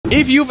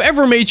If you've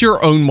ever made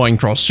your own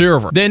Minecraft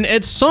server, then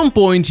at some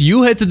point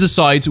you had to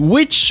decide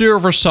which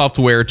server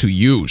software to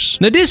use.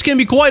 Now this can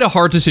be quite a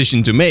hard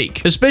decision to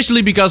make,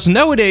 especially because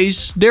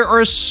nowadays there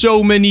are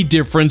so many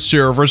different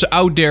servers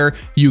out there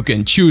you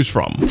can choose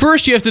from.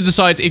 First you have to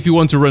decide if you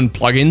want to run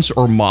plugins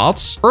or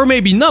mods, or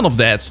maybe none of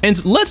that.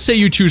 And let's say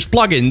you choose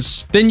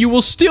plugins, then you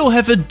will still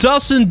have a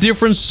dozen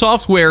different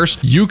softwares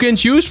you can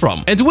choose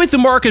from. And with the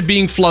market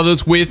being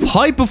flooded with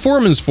high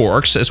performance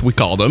forks, as we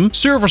call them,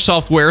 server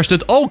softwares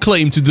that all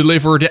claim to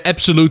deliver the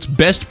absolute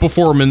best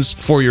performance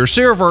for your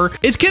server,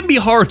 it can be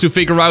hard to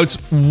figure out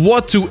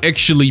what to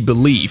actually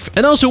believe,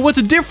 and also what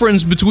the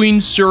difference between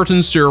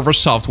certain server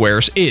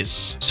softwares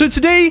is. So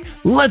today,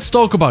 let's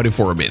talk about it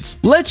for a bit.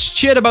 Let's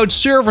chat about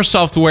server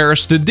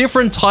softwares, the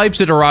different types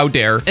that are out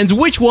there, and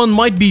which one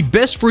might be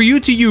best for you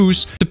to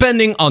use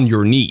depending on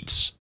your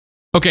needs.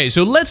 Okay,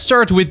 so let's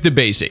start with the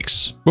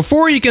basics.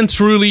 Before you can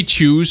truly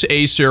choose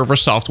a server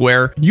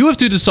software, you have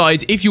to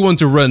decide if you want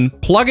to run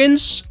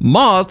plugins,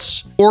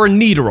 mods, or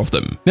neither of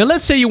them. Now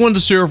let's say you want a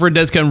server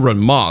that can run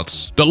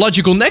mods. The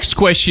logical next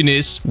question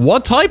is,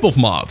 what type of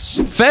mods?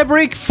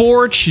 Fabric,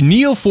 Forge,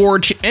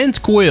 NeoForge, and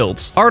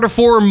Quilt are the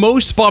 4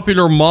 most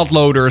popular mod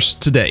loaders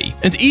today.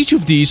 And each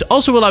of these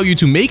also allow you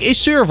to make a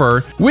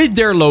server with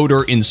their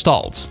loader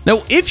installed.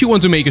 Now if you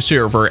want to make a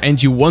server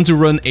and you want to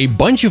run a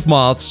bunch of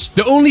mods,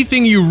 the only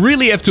thing you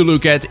really have to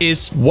look at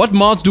is what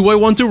mods do I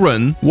want to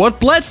run, what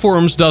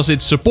platforms does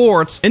it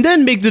support, and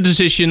then make the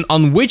decision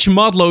on which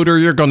mod loader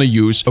you're gonna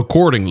use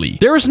accordingly.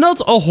 There is not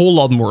a whole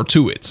lot more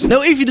to it.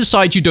 Now if you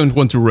decide you don't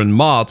want to run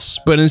mods,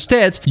 but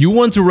instead you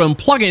want to run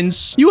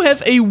plugins, you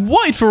have a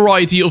wide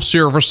variety of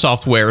server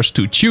softwares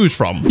to choose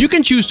from. You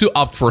can choose to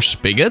opt for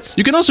Spigot,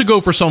 you can also go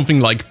for something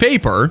like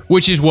Paper,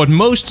 which is what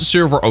most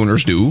server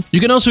owners do. You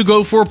can also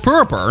go for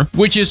Purper,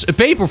 which is a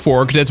paper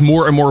fork that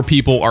more and more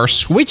people are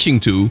switching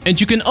to, and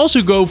you can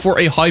also go for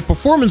a high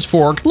performance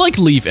fork like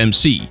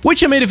LeafMC,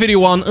 which I made a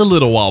video on a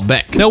little while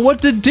back. Now what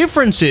the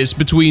difference is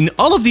between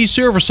all of these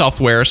server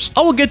softwares,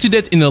 I will get to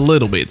that in a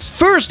little bit.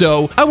 First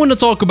though, I want to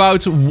talk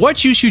about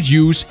what you should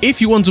use if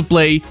you want to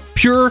play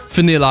pure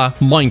vanilla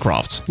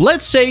Minecraft.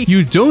 Let's say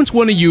you don't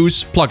want to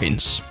use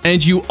plugins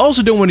and you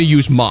also don't want to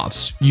use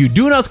mods. You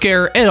do not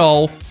care at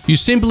all. You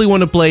simply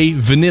want to play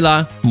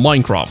vanilla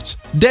Minecraft.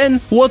 Then,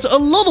 what a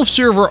lot of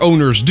server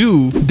owners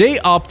do, they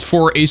opt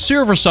for a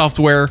server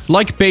software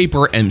like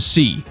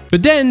PaperMC.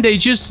 But then they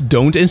just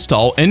don't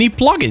install any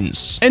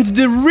plugins. And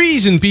the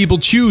reason people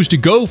choose to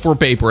go for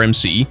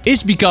PaperMC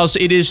is because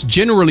it is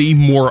generally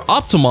more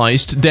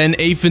optimized than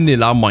a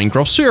vanilla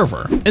Minecraft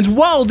server. And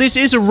while this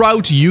is a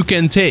route you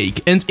can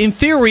take, and in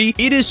theory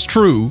it is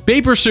true,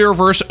 paper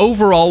servers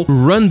overall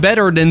run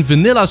better than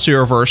vanilla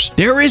servers,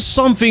 there is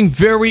something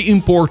very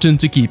important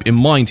to keep in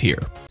mind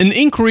here. An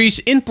increase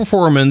in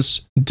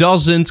performance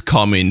doesn't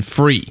come in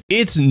free.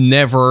 It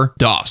never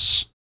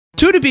does.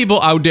 To the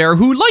people out there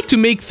who like to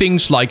make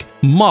things like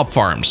mob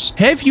farms,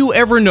 have you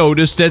ever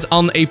noticed that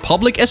on a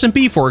public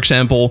SMP, for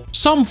example,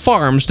 some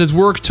farms that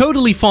work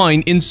totally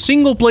fine in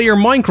single-player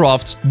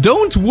Minecraft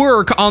don't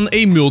work on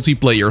a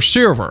multiplayer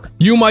server?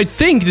 You might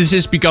think this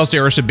is because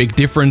there is a big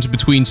difference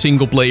between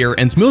single-player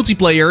and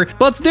multiplayer,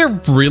 but there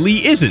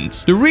really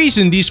isn't. The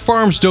reason these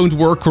farms don't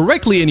work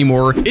correctly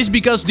anymore is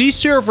because these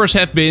servers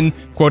have been,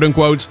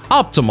 quote-unquote,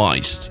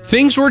 optimized.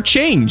 Things were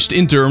changed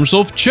in terms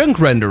of chunk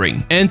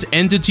rendering and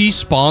entity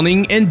spawning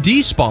and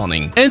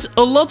despawning, and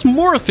a lot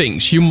more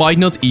things you might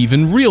not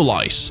even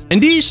realize. And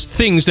these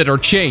things that are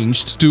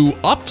changed to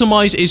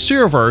optimize a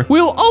server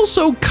will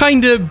also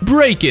kinda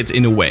break it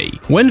in a way.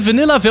 When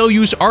vanilla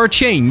values are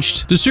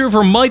changed, the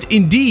server might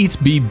indeed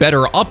be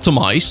better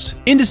optimized,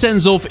 in the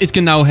sense of it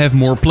can now have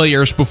more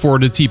players before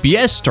the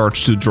TPS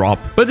starts to drop,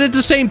 but at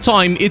the same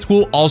time it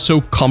will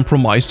also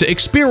compromise the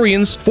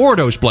experience for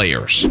those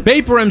players.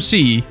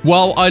 PaperMC,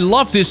 while I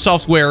love this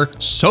software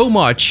so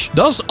much,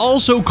 does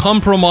also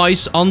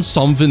compromise on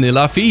some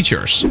vanilla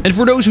features. And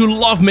for those who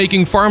love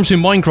making farms in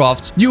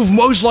Minecraft, you've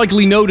most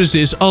likely noticed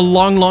this a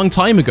long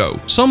time ago.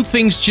 Some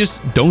things just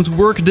don't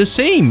work the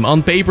same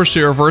on paper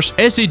servers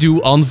as they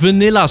do on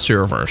vanilla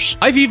servers.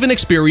 I've even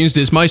experienced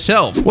this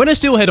myself. When I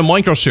still had a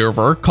Minecraft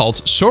server called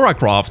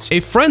SoraCraft,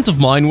 a friend of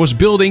mine was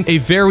building a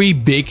very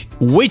big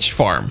witch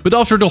farm. But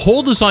after the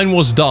whole design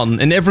was done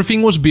and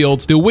everything was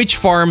built, the witch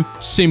farm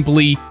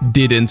simply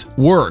didn't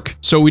work.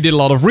 So we did a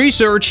lot of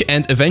research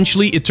and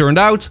eventually it turned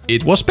out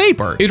it was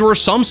paper. It were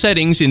some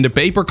settings in the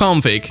paper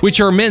config which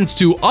are meant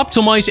to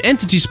optimize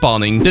entity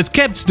spawning that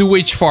kept the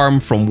witch farm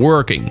from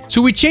working.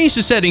 So we changed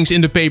the settings in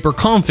the paper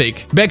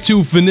config back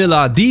to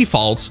vanilla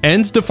default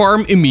and the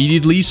farm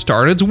immediately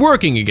started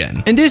working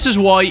again. And this is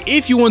why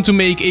if you want to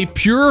make a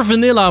pure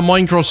vanilla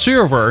Minecraft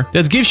server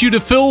that gives you the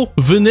full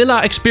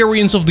vanilla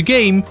experience of the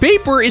game,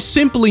 paper is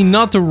simply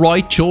not the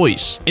right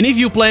choice. And if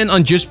you plan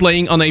on just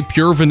playing on a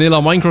pure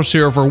vanilla Minecraft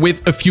server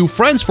with a few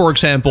friends, for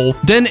example,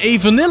 then a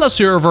vanilla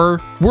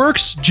server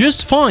works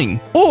just fine.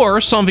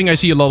 Or something I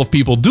see a lot of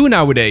people do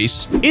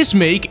nowadays is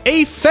make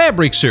a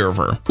Fabric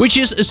server, which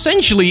is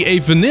essentially a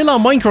vanilla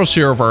Minecraft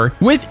server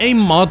with a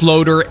mod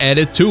loader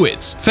added to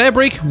it.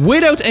 Fabric,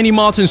 without any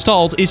mods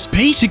installed, is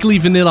basically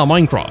vanilla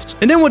Minecraft.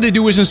 And then what they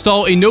do is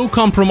install a no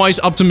compromise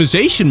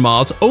optimization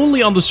mod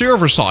only on the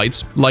server side,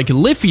 like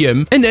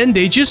Lithium, and then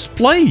they just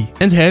play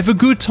and have a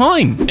good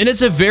time. And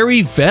it's a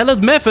very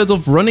valid method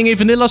of running a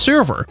vanilla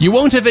server. You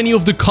won't have any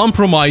of the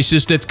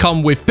compromises that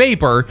come with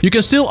Paper. You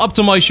can still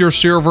optimize your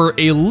server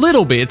a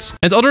little bit,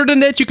 and other than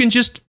that, you can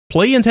just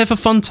play and have a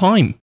fun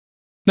time.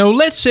 Now,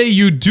 let's say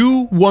you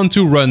do want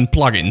to run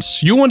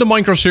plugins. You want a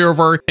Minecraft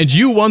server and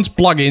you want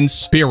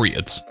plugins,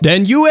 period.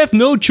 Then you have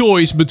no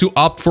choice but to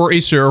opt for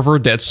a server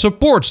that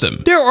supports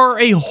them. There are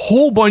a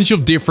whole bunch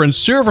of different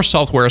server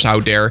softwares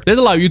out there that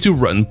allow you to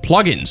run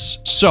plugins.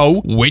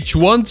 So, which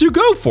one to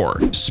go for?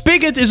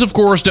 Spigot is of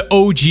course the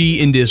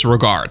OG in this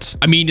regard.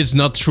 I mean, it's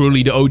not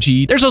truly the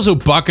OG. There's also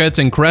Bucket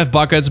and Craft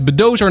Bucket, but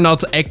those are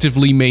not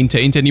actively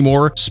maintained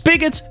anymore.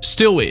 Spigot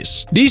still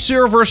is. These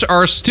servers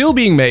are still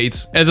being made.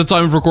 At the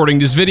time of recording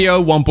this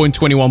video,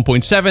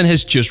 1.21.7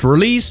 has just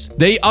released.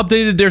 They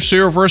updated their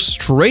servers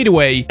straight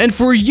away, and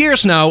for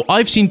years now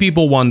I've seen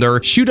people wonder,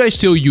 should I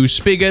still use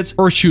Spigot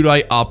or should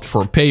I opt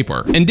for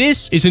Paper? And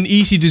this is an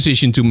easy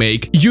decision to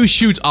make. You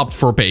should opt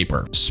for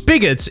Paper.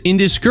 Spigot in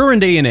this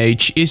current day and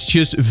age is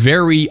just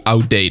very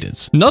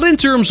outdated. Not in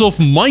terms of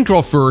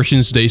Minecraft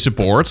versions they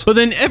support, but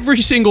in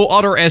every single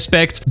other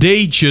aspect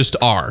they just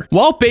are.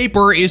 While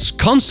Paper is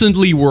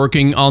constantly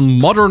working on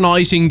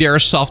modernizing their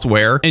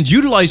software and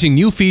utilizing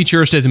new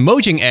features that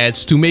Mojang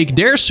adds to make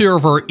their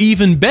server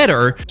even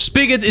better,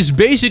 Spigot is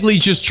basically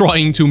just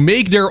trying to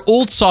make their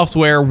old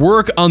software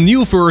work on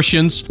new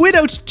versions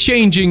without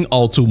changing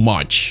all too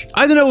much.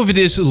 I don't know if it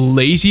is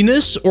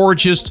laziness or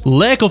just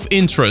lack of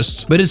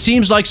interest, but it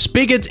seems like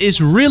Spigot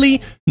is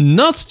really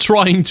not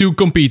trying to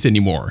compete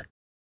anymore.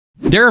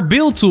 Their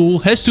build tool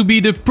has to be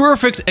the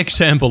perfect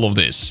example of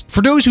this.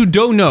 For those who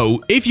don't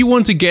know, if you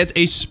want to get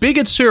a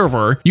Spigot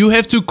server, you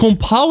have to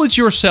compile it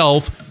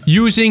yourself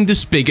using the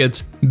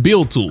Spigot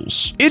build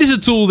tools. It is a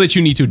tool that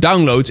you need to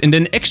download and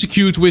then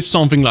execute with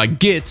something like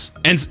Git,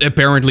 and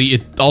apparently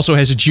it also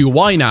has a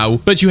GUI now,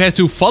 but you have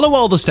to follow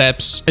all the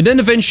steps, and then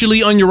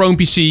eventually on your own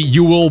PC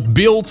you will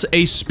build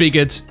a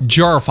Spigot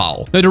jar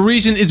file. Now the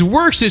reason it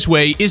works this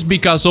way is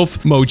because of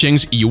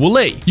Mojang's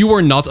EULA. You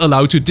are not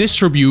allowed to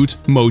distribute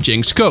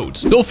Mojang's code.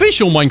 The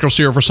official Minecraft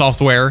server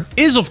software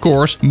is of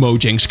course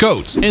Mojang's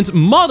code, and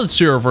modded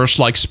servers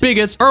like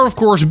Spigot are of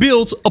course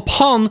built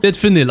upon that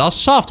vanilla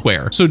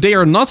software, so they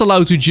are not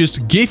allowed to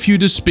just give you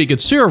the Spigot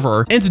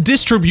server and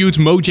distribute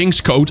Mojang's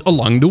code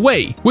along the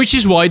way, which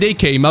is why they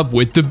came up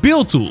with the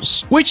build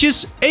tools, which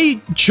is a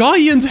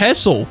giant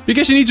hassle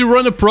because you need to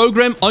run a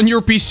program on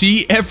your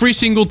PC every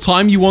single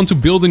time you want to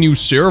build a new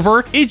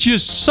server. It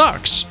just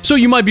sucks. So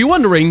you might be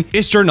wondering,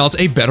 is there not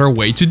a better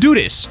way to do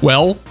this?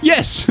 Well,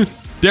 yes.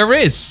 There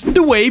is.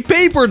 The way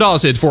Paper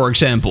does it, for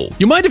example.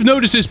 You might have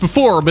noticed this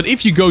before, but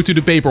if you go to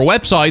the Paper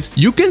website,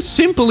 you can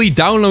simply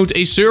download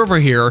a server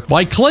here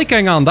by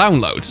clicking on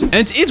download.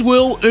 And it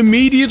will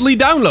immediately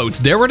download.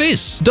 There it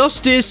is.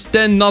 Does this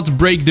then not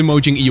break the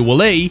Mojang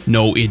EULA?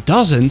 No, it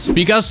doesn't.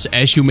 Because,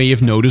 as you may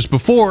have noticed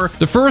before,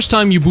 the first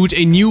time you boot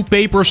a new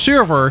Paper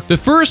server, the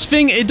first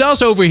thing it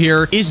does over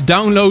here is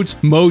download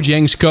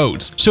Mojang's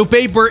code. So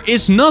Paper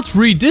is not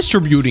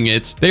redistributing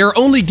it. They are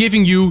only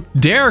giving you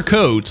their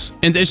code.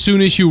 And as soon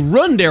as you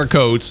run their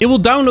code, it will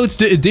download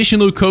the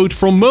additional code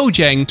from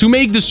Mojang to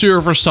make the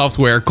server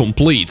software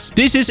complete.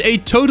 This is a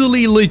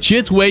totally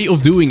legit way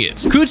of doing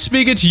it. Could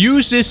Spigot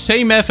use this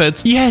same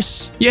method?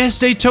 Yes,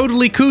 they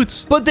totally could,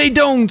 but they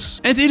don't.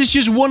 And it is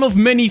just one of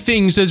many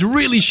things that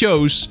really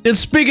shows that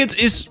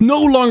Spigot is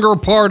no longer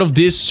part of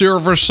this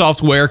server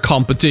software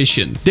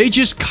competition. They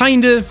just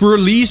kinda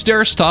release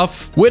their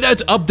stuff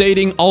without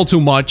updating all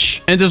too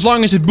much, and as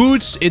long as it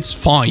boots, it's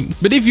fine.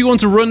 But if you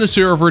want to run a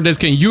server that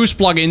can use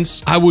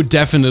plugins, I would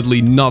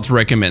definitely not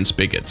recommend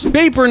Spigot.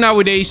 Paper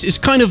nowadays is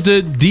kind of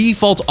the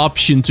default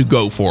option to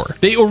go for.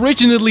 They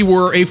originally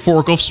were a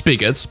fork of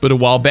Spigot, but a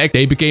while back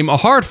they became a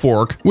hard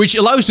fork, which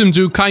allows them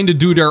to kinda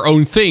do their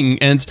own thing,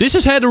 and this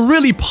has had a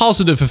really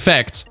positive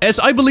effect, as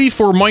I believe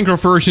for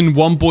Minecraft version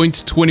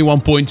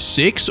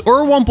 1.21.6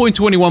 or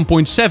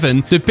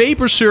 1.21.7, the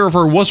Paper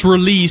server was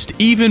released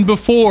even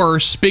before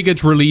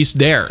Spigot released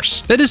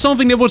theirs. That is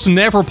something that was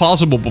never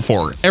possible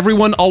before.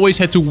 Everyone always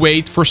had to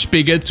wait for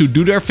Spigot to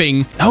do their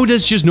thing. Now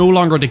that's just no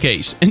longer the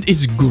case, and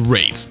it's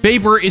great.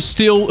 Paper is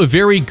still a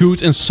very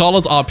good and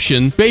solid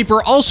option.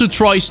 Paper also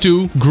tries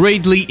to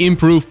greatly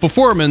improve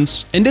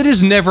performance, and that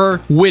is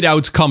never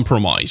without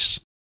compromise.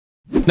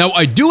 Now,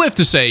 I do have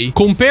to say,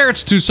 compared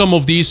to some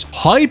of these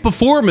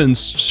high-performance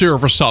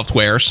server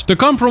softwares, the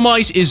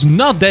compromise is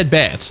not that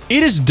bad.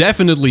 It is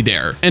definitely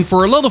there, and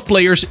for a lot of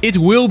players, it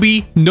will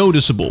be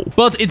noticeable.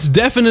 But it's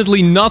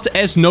definitely not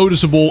as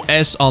noticeable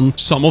as on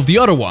some of the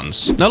other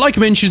ones. Now, like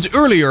mentioned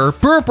earlier,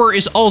 Purper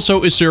is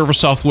also a server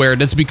software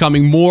that's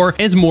becoming more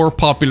and more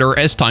popular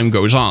as time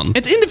goes on.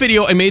 And in the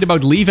video I made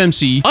about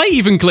LeaveMC, I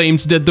even claimed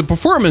that the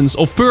performance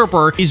of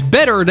Purper is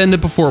better than the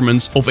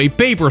performance of a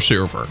paper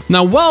server.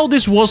 Now, while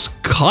this was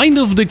kind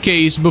of the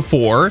case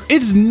before,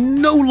 it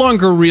no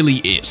longer really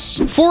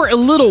is. For a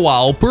little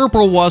while,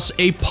 Purper was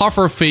a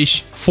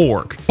pufferfish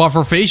fork,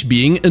 pufferfish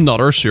being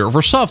another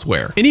server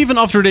software. And even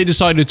after they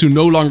decided to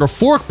no longer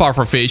fork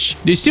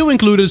pufferfish, they still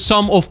included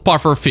some of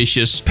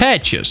pufferfish's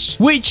patches,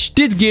 which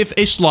did give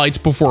a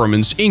slight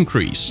performance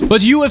increase.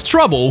 But You Have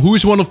Trouble, who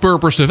is one of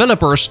Purper's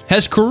developers,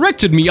 has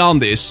corrected me on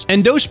this,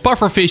 and those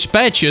pufferfish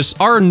patches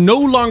are no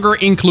longer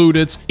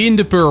included in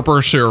the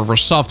Purper server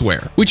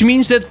software. Which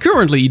means that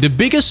currently the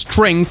biggest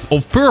strength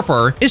of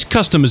Purper is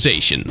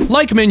customization.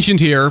 Like mentioned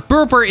here,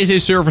 Purper is a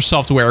server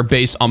software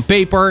based on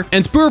paper,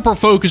 and Purper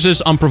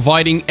focuses on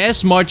providing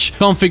as much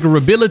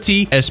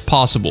configurability as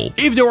possible.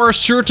 If there are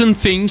certain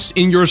things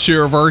in your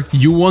server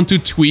you want to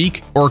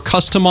tweak or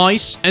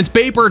customize, and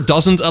paper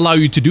doesn't allow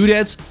you to do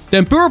that,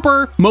 then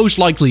Purper most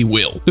likely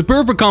will. The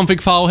Purper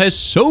config file has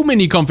so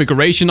many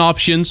configuration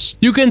options,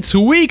 you can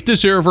tweak the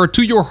server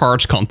to your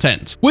heart's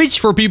content, which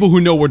for people who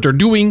know what they're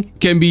doing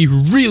can be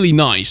really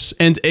nice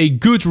and a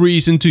good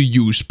reason to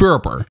use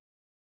Purper.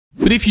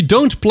 But if you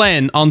don't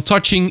plan on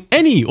touching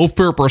any of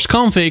Purper's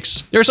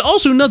configs, there's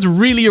also not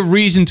really a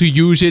reason to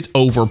use it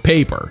over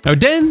paper. Now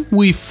then,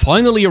 we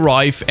finally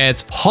arrive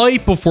at high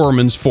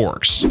performance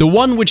forks. The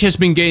one which has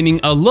been gaining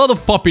a lot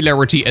of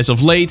popularity as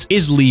of late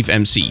is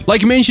LeaveMC.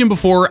 Like mentioned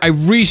before, I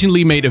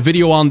recently made a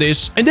video on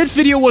this, and that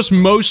video was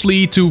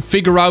mostly to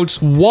figure out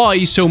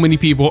why so many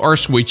people are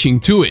switching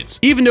to it.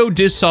 Even though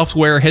this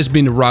software has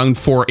been around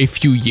for a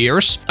few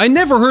years, I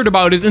never heard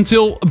about it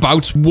until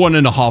about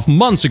 1.5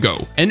 months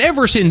ago. And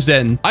ever since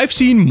then, I've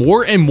seen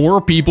more and more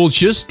people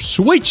just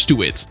switch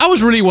to it. I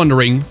was really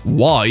wondering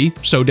why,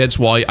 so that's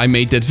why I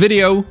made that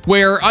video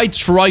where I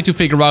try to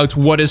figure out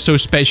what is so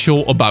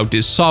special about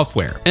this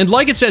software. And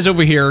like it says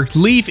over here,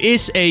 Leave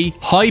is a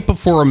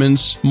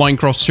high-performance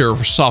Minecraft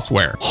server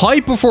software. High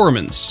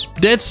performance,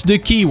 that's the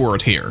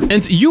keyword here.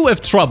 And You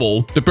Have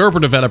Trouble, the Purper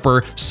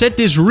developer, said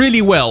this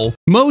really well.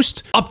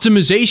 Most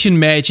optimization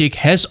magic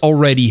has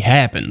already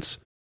happened.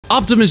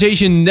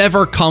 Optimization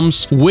never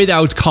comes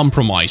without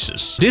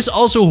compromises. This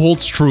also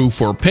holds true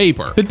for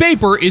paper. But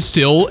paper is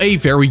still a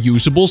very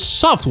usable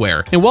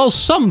software. And while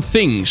some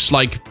things,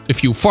 like a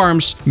few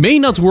farms, may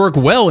not work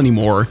well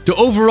anymore, the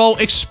overall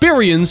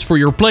experience for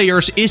your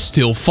players is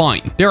still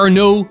fine. There are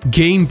no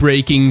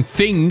game-breaking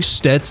things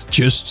that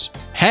just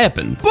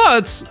happen.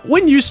 But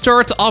when you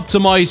start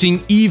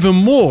optimizing even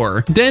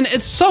more, then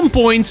at some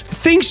point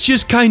things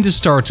just kinda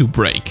start to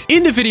break.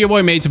 In the video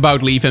I made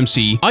about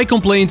LeaveMC, I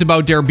complained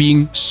about there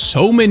being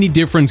so many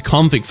different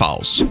config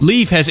files.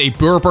 Leave has a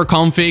Purper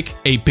config,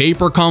 a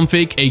paper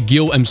config, a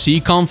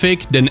GillMC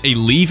config, then a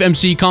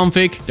LeaveMC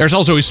config. There's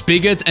also a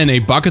Spigot and a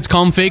Bucket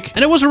config,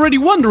 and I was already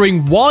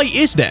wondering, why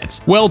is that?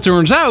 Well,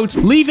 turns out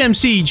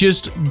LeaveMC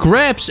just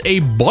grabs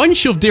a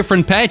bunch of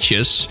different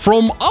patches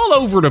from all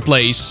over the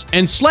place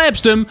and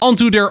slaps them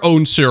onto their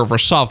own server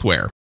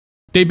software.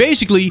 They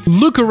basically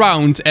look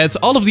around at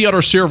all of the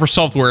other server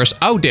softwares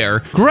out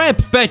there,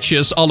 grab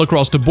patches all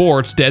across the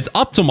board that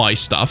optimize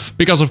stuff,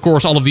 because of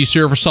course all of these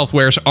server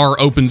softwares are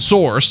open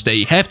source,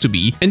 they have to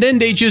be, and then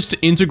they just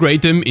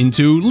integrate them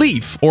into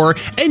Leaf, or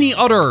any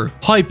other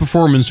high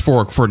performance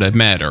fork for that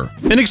matter.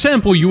 An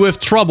example You Have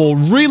Trouble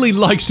really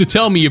likes to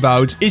tell me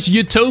about is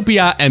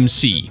Utopia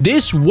MC.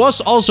 This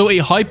was also a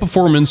high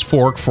performance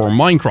fork for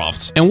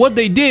Minecraft, and what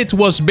they did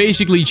was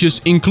basically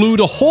just include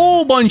a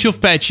whole bunch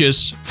of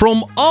patches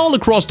from all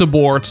across the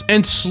board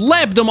and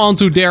slap them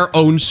onto their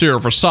own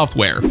server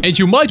software. And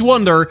you might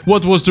wonder,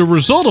 what was the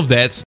result of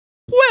that?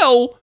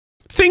 Well,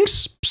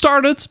 things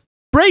started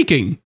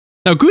breaking.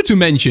 Now, good to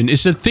mention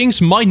is that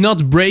things might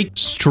not break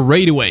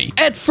straight away.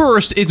 At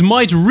first, it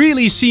might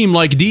really seem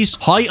like these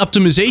high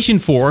optimization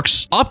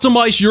forks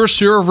optimize your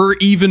server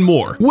even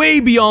more, way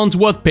beyond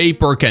what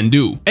paper can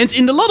do. And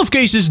in a lot of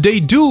cases, they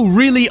do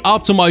really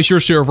optimize your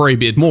server a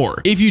bit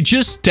more. If you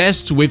just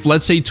test with,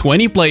 let's say,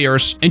 20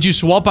 players and you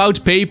swap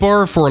out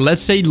paper for,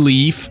 let's say,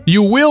 Leaf,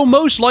 you will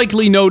most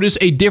likely notice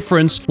a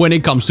difference when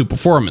it comes to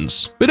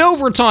performance. But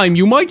over time,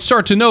 you might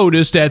start to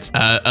notice that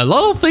a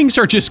lot of things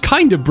are just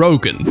kind of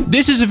broken.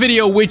 This is a video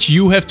which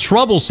You Have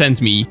Trouble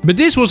sent me, but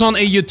this was on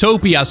a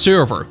Utopia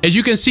server. As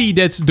you can see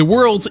that the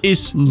world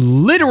is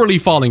literally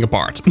falling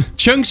apart.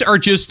 Chunks are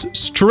just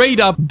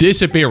straight up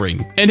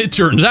disappearing. And it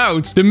turns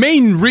out the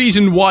main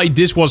reason why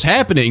this was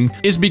happening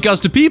is because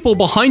the people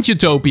behind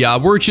Utopia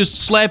were just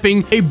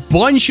slapping a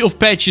bunch of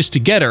patches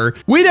together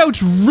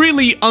without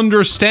really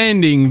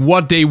understanding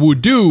what they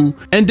would do,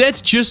 and that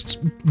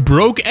just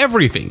broke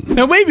everything.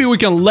 Now maybe we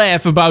can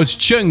laugh about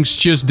chunks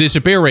just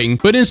disappearing,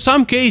 but in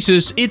some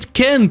cases it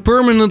can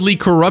permanently permanently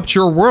corrupt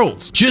your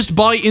world just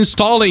by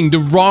installing the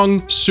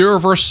wrong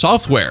server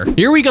software.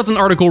 Here we got an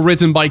article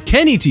written by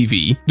Kenny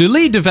TV, the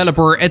lead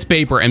developer at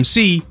Paper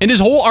MC, and this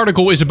whole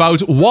article is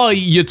about why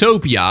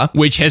Utopia,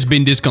 which has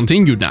been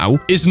discontinued now,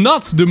 is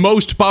not the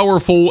most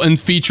powerful and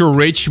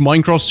feature-rich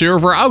Minecraft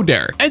server out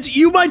there. And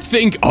you might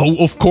think,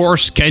 oh, of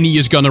course, Kenny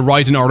is gonna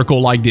write an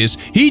article like this.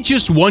 He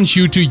just wants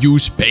you to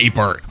use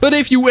Paper. But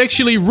if you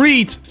actually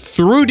read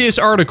through this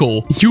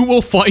article, you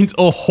will find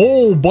a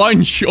whole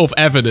bunch of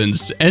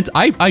evidence, and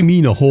I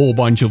mean a whole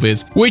bunch of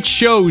it, which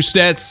shows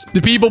that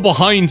the people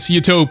behind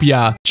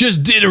Utopia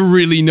just didn't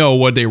really know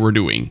what they were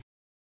doing.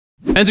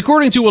 And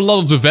according to a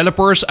lot of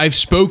developers I've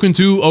spoken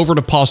to over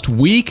the past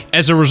week,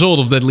 as a result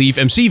of that Leave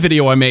MC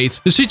video I made,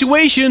 the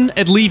situation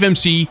at Leave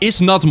MC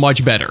is not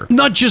much better.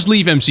 Not just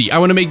Leave MC, I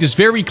want to make this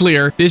very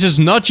clear. This is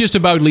not just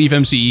about Leave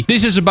MC,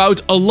 this is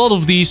about a lot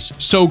of these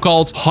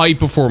so-called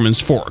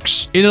high-performance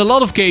forks. In a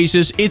lot of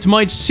cases, it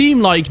might seem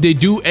like they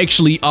do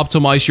actually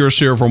optimize your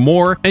server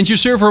more, and your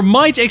server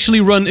might actually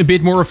run a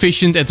bit more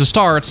efficient at the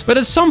start, but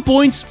at some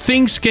point,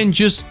 things can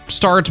just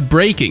start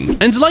breaking.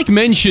 And like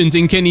mentioned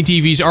in Kenny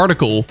TV's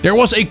article, there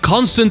was a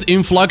constant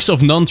influx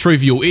of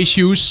non-trivial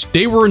issues.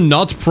 They were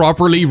not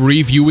properly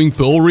reviewing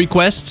pull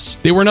requests.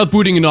 They were not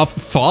putting enough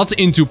thought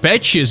into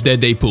patches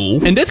that they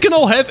pull. And that can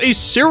all have a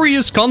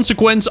serious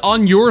consequence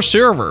on your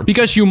server,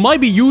 because you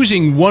might be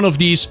using one of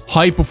these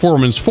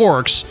high-performance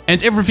forks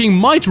and everything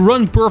might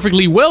run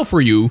perfectly well for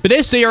you, but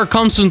as they are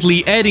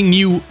constantly adding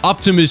new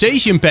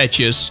optimization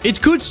patches,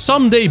 it could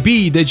someday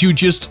be that you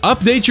just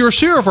update your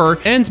server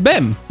and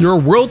bam, your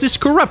world is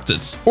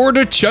corrupted. Or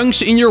the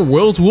chunks in your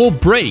world will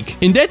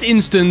break. In that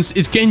instance,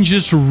 it can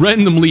just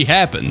randomly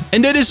happen.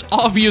 And that is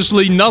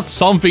obviously not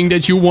something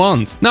that you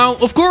want. Now,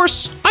 of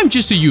course, I'm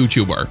just a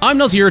YouTuber. I'm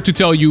not here to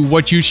tell you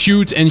what you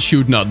should and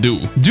should not do.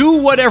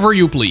 Do whatever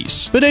you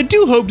please. But I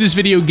do hope this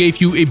video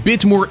gave you a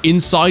bit more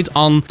insight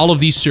on all of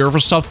these server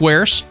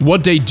softwares,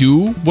 what they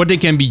do, what they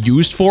can be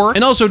used for,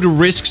 and also the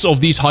risks of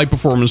these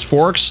high-performance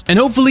forks. And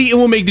hopefully it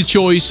will make the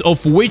choice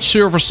of which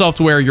server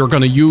software you're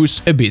gonna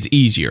use a bit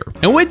easier.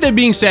 And with that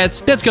being said,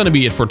 that's gonna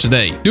be it for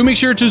today. Do make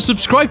sure to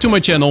subscribe to my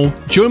channel,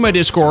 join my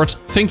Discord.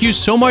 Thank you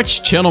so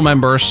much, channel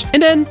members.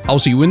 And then I'll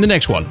see you in the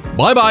next one.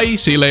 Bye bye.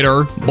 See you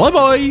later. Bye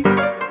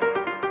bye.